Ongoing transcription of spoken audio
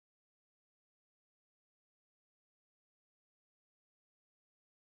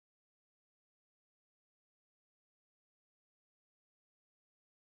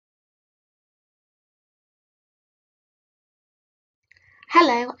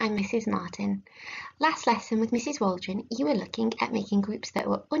Hello, I'm Mrs. Martin. Last lesson with Mrs. Waldron, you were looking at making groups that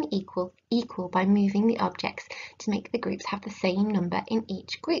were unequal equal by moving the objects to make the groups have the same number in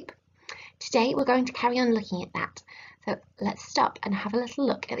each group. Today we're going to carry on looking at that. So let's stop and have a little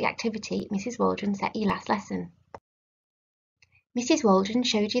look at the activity Mrs. Waldron set you last lesson. Mrs. Waldron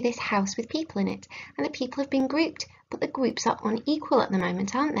showed you this house with people in it, and the people have been grouped, but the groups are unequal at the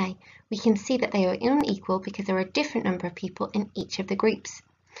moment, aren't they? We can see that they are unequal because there are a different number of people in each of the groups.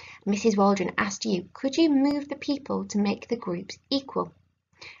 Mrs. Waldron asked you, could you move the people to make the groups equal?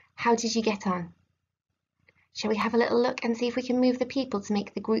 How did you get on? Shall we have a little look and see if we can move the people to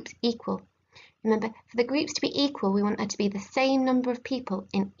make the groups equal? Remember, for the groups to be equal, we want there to be the same number of people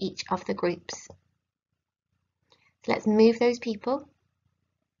in each of the groups. So let's move those people.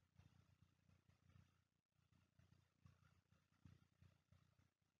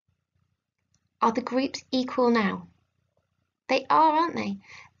 Are the groups equal now? They are, aren't they?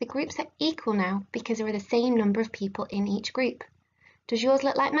 The groups are equal now because there are the same number of people in each group. Does yours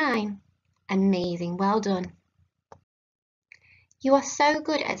look like mine? Amazing, well done. You are so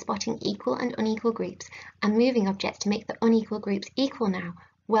good at spotting equal and unequal groups and moving objects to make the unequal groups equal now.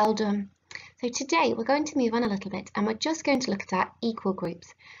 Well done. So today we're going to move on a little bit and we're just going to look at our equal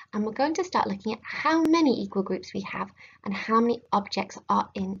groups, and we're going to start looking at how many equal groups we have and how many objects are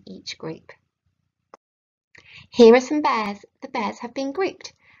in each group. Here are some bears. The bears have been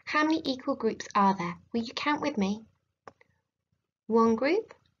grouped. How many equal groups are there? Will you count with me? 1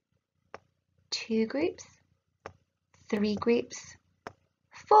 group, 2 groups, 3 groups,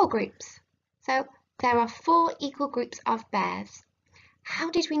 4 groups. So there are 4 equal groups of bears.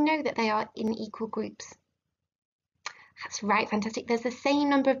 How did we know that they are in equal groups? That's right, fantastic. There's the same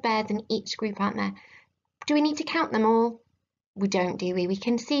number of bears in each group, aren't there? Do we need to count them all? We don't, do we? We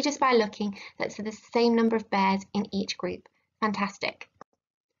can see just by looking that it's the same number of bears in each group. Fantastic.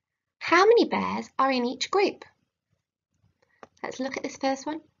 How many bears are in each group? Let's look at this first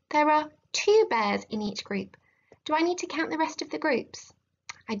one. There are 2 bears in each group. Do I need to count the rest of the groups?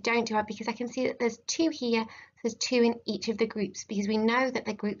 I don't do it because I can see that there's 2 here, so there's 2 in each of the groups because we know that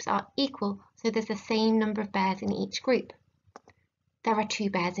the groups are equal, so there's the same number of bears in each group. There are 2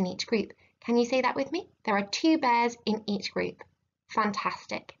 bears in each group. Can you say that with me? There are 2 bears in each group.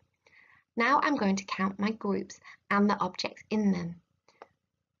 Fantastic. Now I'm going to count my groups and the objects in them.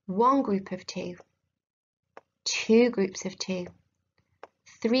 1 group of 2, 2 groups of 2,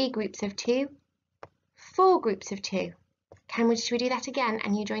 3 groups of 2, 4 groups of 2. Should we do that again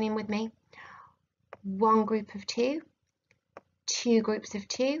and you join in with me? 1 group of 2, 2 groups of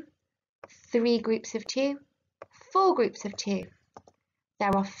 2, 3 groups of 2, 4 groups of 2.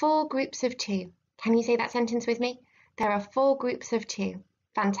 There are 4 groups of 2. Can you say that sentence with me? There are 4 groups of 2.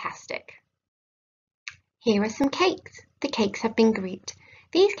 Fantastic. Here are some cakes. The cakes have been grouped.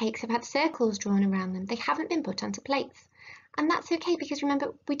 These cakes have had circles drawn around them. They haven't been put onto plates. And that's okay because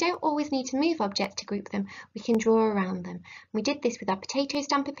remember, we don't always need to move objects to group them. We can draw around them. We did this with our potato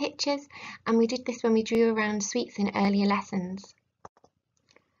stamper pictures, and we did this when we drew around sweets in earlier lessons.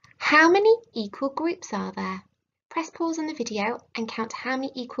 How many equal groups are there? Press pause on the video and count how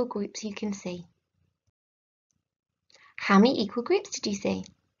many equal groups you can see. How many equal groups did you see?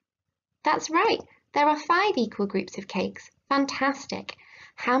 That's right, there are 5 equal groups of cakes. Fantastic.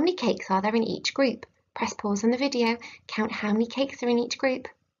 How many cakes are there in each group? Press pause on the video, count how many cakes are in each group.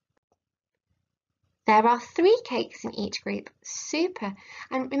 There are 3 cakes in each group. Super.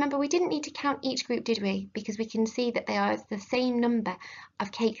 And remember, we didn't need to count each group, did we? Because we can see that they are the same number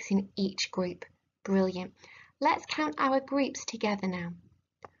of cakes in each group. Brilliant. Let's count our groups together now.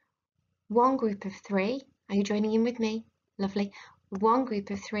 1 group of 3. Are you joining in with me? Lovely. 1 group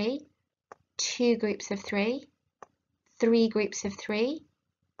of 3, 2 groups of 3, 3 groups of 3,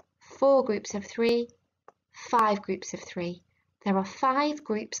 4 groups of 3, 5 groups of 3. There are 5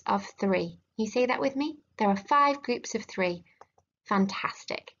 groups of 3. You say that with me? There are 5 groups of 3.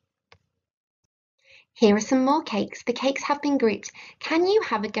 Fantastic. Here are some more cakes. The cakes have been grouped. Can you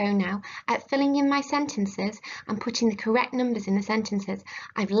have a go now at filling in my sentences and putting the correct numbers in the sentences?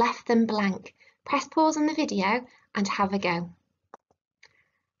 I've left them blank. Press pause on the video and have a go.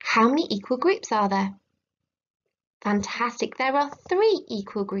 How many equal groups are there? Fantastic. There are 3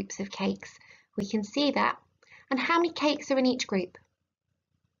 equal groups of cakes. We can see that. And how many cakes are in each group?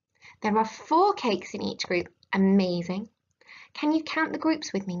 There are 4 cakes in each group. Amazing. Can you count the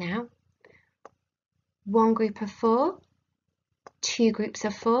groups with me now? 1 group of 4, 2 groups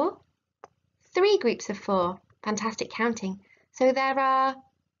of 4, 3 groups of 4. Fantastic counting. So there are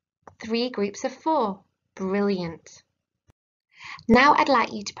 3 groups of 4. Brilliant. Now I'd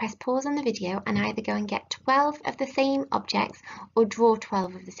like you to press pause on the video and either go and get 12 of the same objects or draw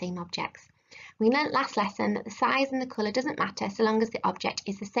 12 of the same objects. We learnt last lesson that the size and the colour doesn't matter so long as the object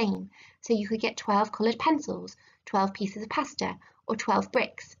is the same. So you could get 12 coloured pencils, 12 pieces of pasta, or 12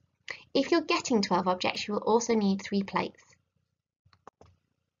 bricks. If you're getting 12 objects, you will also need 3 plates.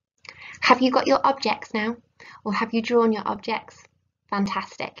 Have you got your objects now? Or have you drawn your objects?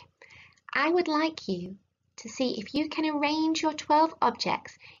 Fantastic. I would like you to see if you can arrange your 12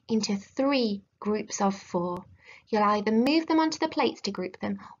 objects into 3 groups of 4. You'll either move them onto the plates to group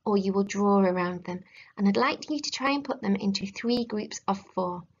them or you will draw around them. And I'd like you to try and put them into 3 groups of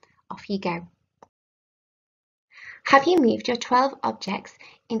 4. Off you go. Have you moved your 12 objects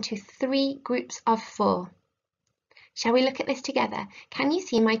into 3 groups of 4? Shall we look at this together? Can you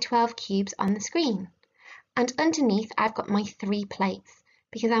see my 12 cubes on the screen? And underneath I've got my 3 plates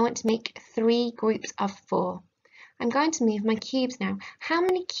because I want to make 3 groups of 4. I'm going to move my cubes now. How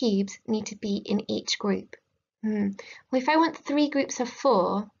many cubes need to be in each group? Well, if I want 3 groups of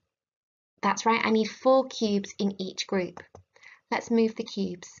 4, that's right, I need 4 cubes in each group. Let's move the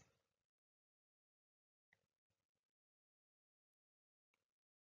cubes.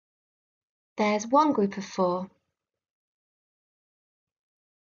 There's 1 group of 4.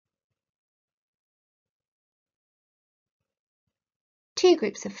 Two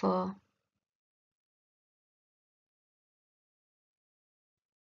groups of 4.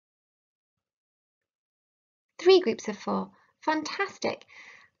 3 groups of 4. Fantastic.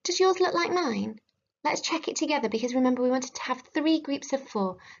 Does yours look like mine? Let's check it together because remember we wanted to have 3 groups of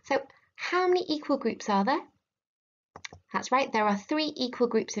 4. So how many equal groups are there? That's right, there are 3 equal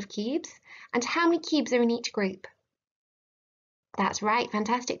groups of cubes. And how many cubes are in each group? That's right,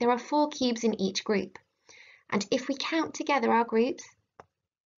 fantastic. There are 4 cubes in each group. And if we count together our groups,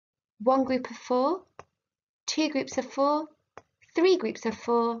 1 group of 4, 2 groups of 4, 3 groups of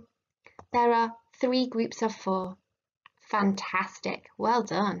 4, there are 3 groups of 4. Fantastic, well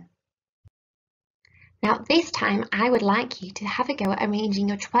done. Now this time I would like you to have a go at arranging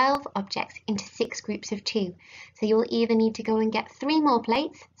your 12 objects into 6 groups of 2. So you'll either need to go and get 3 more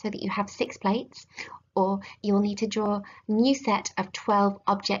plates so that you have 6 plates, or you'll need to draw a new set of 12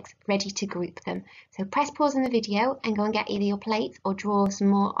 objects ready to group them. So press pause on the video and go and get either your plates or draw some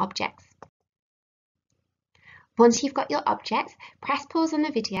more objects. Once you've got your objects, press pause on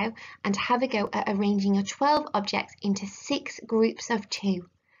the video and have a go at arranging your 12 objects into 6 groups of 2.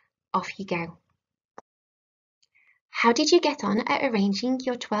 Off you go. How did you get on at arranging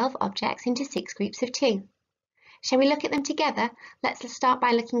your 12 objects into 6 groups of 2? Shall we look at them together? Let's start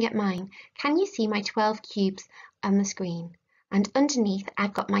by looking at mine. Can you see my 12 cubes on the screen? And underneath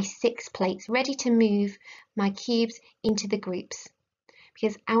I've got my 6 plates ready to move my cubes into the groups.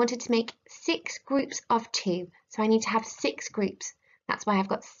 Because I wanted to make 6 groups of 2, so I need to have 6 groups. That's why I've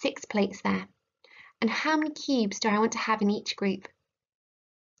got 6 plates there. And how many cubes do I want to have in each group?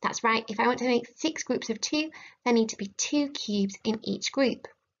 That's right, if I want to make 6 groups of 2, there need to be 2 cubes in each group.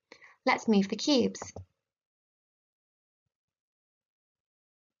 Let's move the cubes.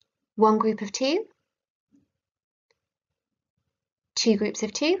 1 group of 2, 2 groups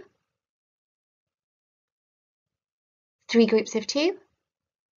of 2, 3 groups of 2,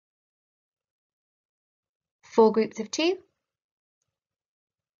 4 groups of 2,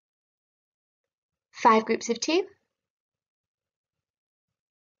 5 groups of 2,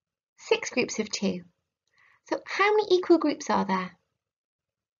 6 groups of 2. So how many equal groups are there?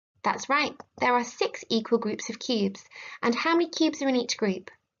 That's right, there are 6 equal groups of cubes. And how many cubes are in each group?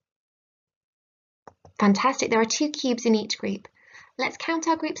 Fantastic, there are 2 cubes in each group. Let's count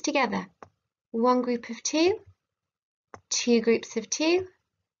our groups together. 1 group of 2, 2 groups of 2,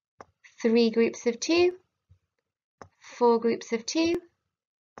 3 groups of 2, 4 groups of 2,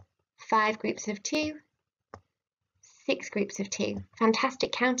 5 groups of 2, 6 groups of 2.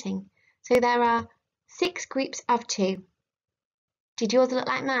 Fantastic counting. So there are 6 groups of 2. Did yours look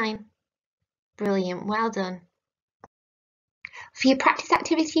like mine? Brilliant, well done. For your practice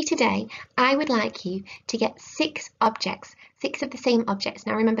activity today, I would like you to get 6 objects, 6 of the same objects.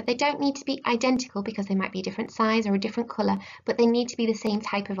 Now remember, they don't need to be identical because they might be a different size or a different colour, but they need to be the same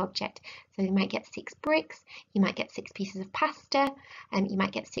type of object. So you might get 6 bricks, you might get 6 pieces of pasta, and you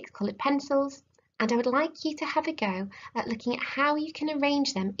might get 6 coloured pencils. And I would like you to have a go at looking at how you can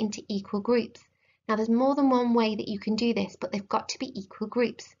arrange them into equal groups. Now there's more than one way that you can do this, but they've got to be equal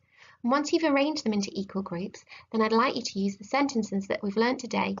groups. And once you've arranged them into equal groups, then I'd like you to use the sentences that we've learnt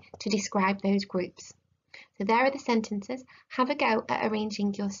today to describe those groups. So there are the sentences. Have a go at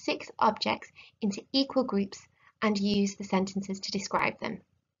arranging your 6 objects into equal groups and use the sentences to describe them.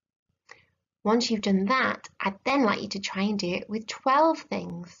 Once you've done that, I'd then like you to try and do it with 12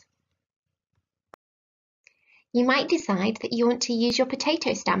 things. You might decide that you want to use your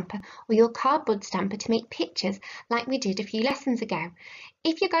potato stamper or your cardboard stamper to make pictures like we did a few lessons ago.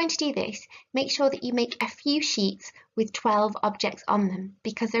 If you're going to do this, make sure that you make a few sheets with 12 objects on them,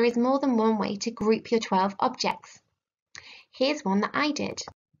 because there is more than one way to group your 12 objects. Here's one that I did.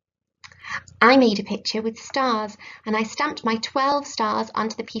 I made a picture with stars and I stamped my 12 stars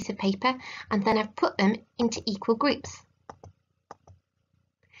onto the piece of paper, and then I've put them into equal groups.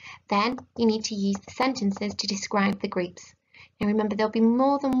 Then you need to use the sentences to describe the groups. Now remember, there'll be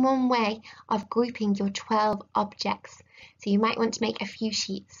more than one way of grouping your 12 objects, so you might want to make a few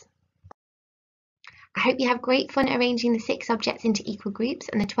sheets. I hope you have great fun arranging the 6 objects into equal groups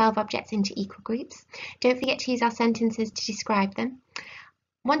and the 12 objects into equal groups. Don't forget to use our sentences to describe them.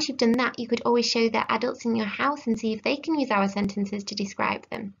 Once you've done that, you could always show the adults in your house and see if they can use our sentences to describe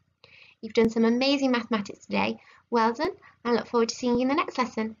them. You've done some amazing mathematics today. Well done. I look forward to seeing you in the next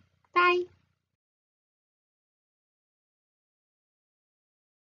lesson. Bye.